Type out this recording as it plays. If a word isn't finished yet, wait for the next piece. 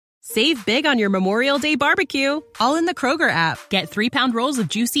Save big on your Memorial Day barbecue, all in the Kroger app. Get 3-pound rolls of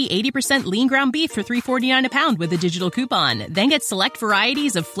juicy 80% lean ground beef for $3.49 a pound with a digital coupon. Then get select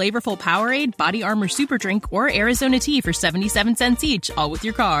varieties of flavorful Powerade, Body Armor Super Drink, or Arizona tea for 77 cents each, all with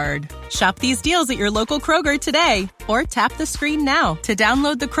your card. Shop these deals at your local Kroger today, or tap the screen now to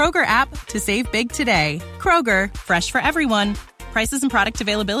download the Kroger app to save big today. Kroger, fresh for everyone. Prices and product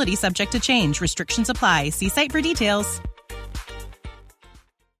availability subject to change. Restrictions apply. See site for details.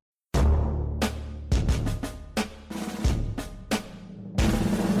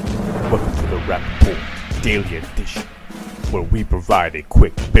 Welcome to the Rappaport Daily Edition, where we provide a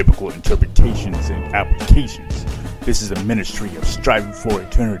quick biblical interpretations and applications. This is a ministry of striving for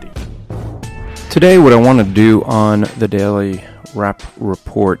eternity. Today, what I want to do on the Daily Rap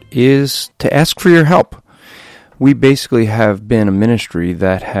Report is to ask for your help. We basically have been a ministry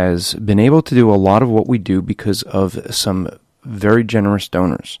that has been able to do a lot of what we do because of some very generous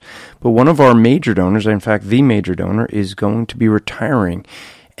donors. But one of our major donors, in fact, the major donor, is going to be retiring.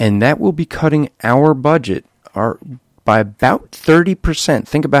 And that will be cutting our budget by about 30%.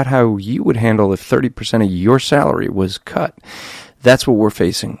 Think about how you would handle if 30% of your salary was cut. That's what we're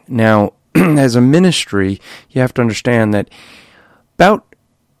facing. Now, as a ministry, you have to understand that about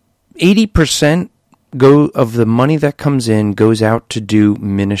 80% of the money that comes in goes out to do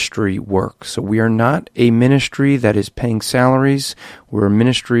ministry work. So we are not a ministry that is paying salaries. We're a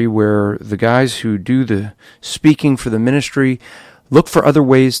ministry where the guys who do the speaking for the ministry look for other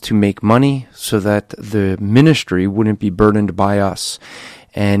ways to make money so that the ministry wouldn't be burdened by us.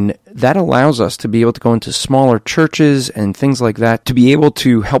 And that allows us to be able to go into smaller churches and things like that to be able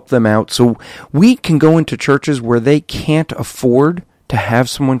to help them out. So we can go into churches where they can't afford to have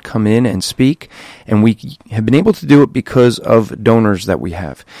someone come in and speak. And we have been able to do it because of donors that we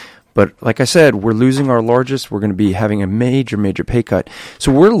have. But like I said, we're losing our largest. We're going to be having a major, major pay cut.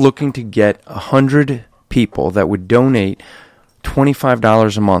 So we're looking to get 100 people that would donate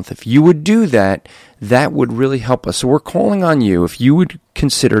 $25 a month. If you would do that, that would really help us. So we're calling on you. If you would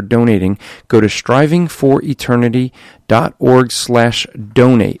consider donating, go to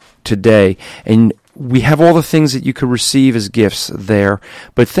strivingforeternity.org/donate today. And we have all the things that you could receive as gifts there.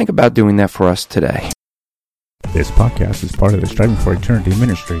 But think about doing that for us today. This podcast is part of the Striving for Eternity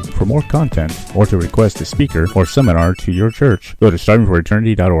ministry. For more content or to request a speaker or seminar to your church, go to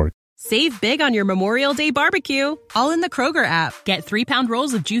strivingforeternity.org. Save big on your Memorial Day barbecue, all in the Kroger app. Get 3-pound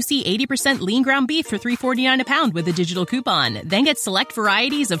rolls of juicy 80% lean ground beef for $3.49 a pound with a digital coupon. Then get select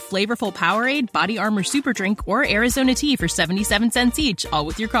varieties of flavorful Powerade, Body Armor Super Drink, or Arizona tea for 77 cents each, all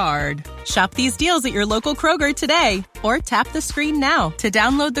with your card. Shop these deals at your local Kroger today, or tap the screen now to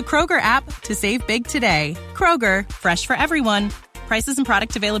download the Kroger app to save big today. Kroger, fresh for everyone. Prices and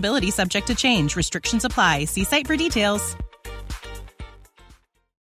product availability subject to change. Restrictions apply. See site for details.